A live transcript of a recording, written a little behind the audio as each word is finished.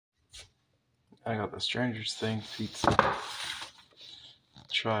I got the Stranger Things pizza.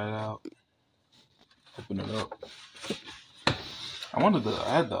 Try it out. Open it up. I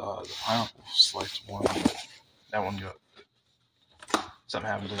had the pineapple sliced one, but that one got something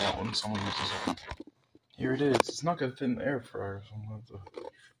happened to that one, so I'm gonna use this one. Here it is. It's not gonna fit in the air fryer, so I'm gonna have to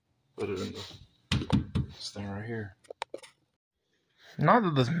put it in this thing right here. Not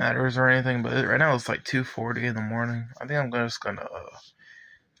that this matters or anything, but right now it's like 2:40 in the morning. I think I'm just gonna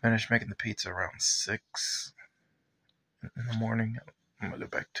finish making the pizza around 6 in the morning. I'm gonna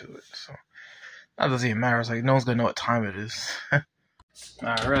get back to it. So that doesn't even matter. It's like no one's gonna know what time it is.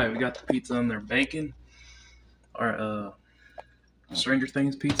 Alright, we got the pizza on there baking. Our Stranger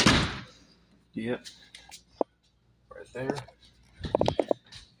Things pizza. Yep. Right there.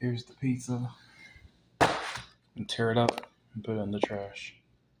 Here's the pizza. And tear it up and put it in the trash.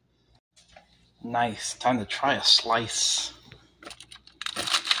 Nice. Time to try a slice.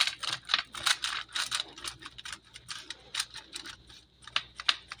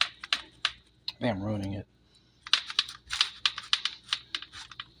 I think I'm ruining it.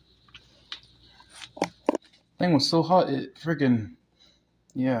 Thing was so hot, it freaking,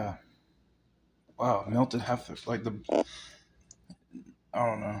 yeah. Wow, melted half the, like the, I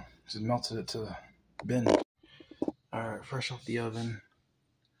don't know, just melted it to the bin. Alright, fresh off the oven.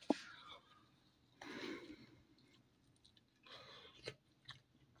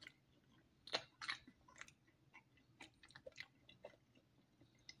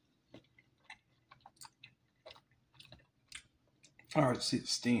 Alright, see the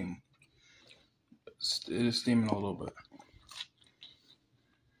steam. It is steaming a little bit.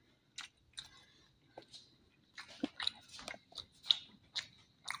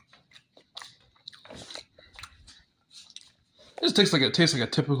 It tastes like a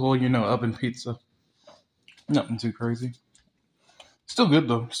typical, oven pizza. Nothing too crazy. Still good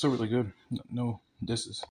though. Still really good. No disses.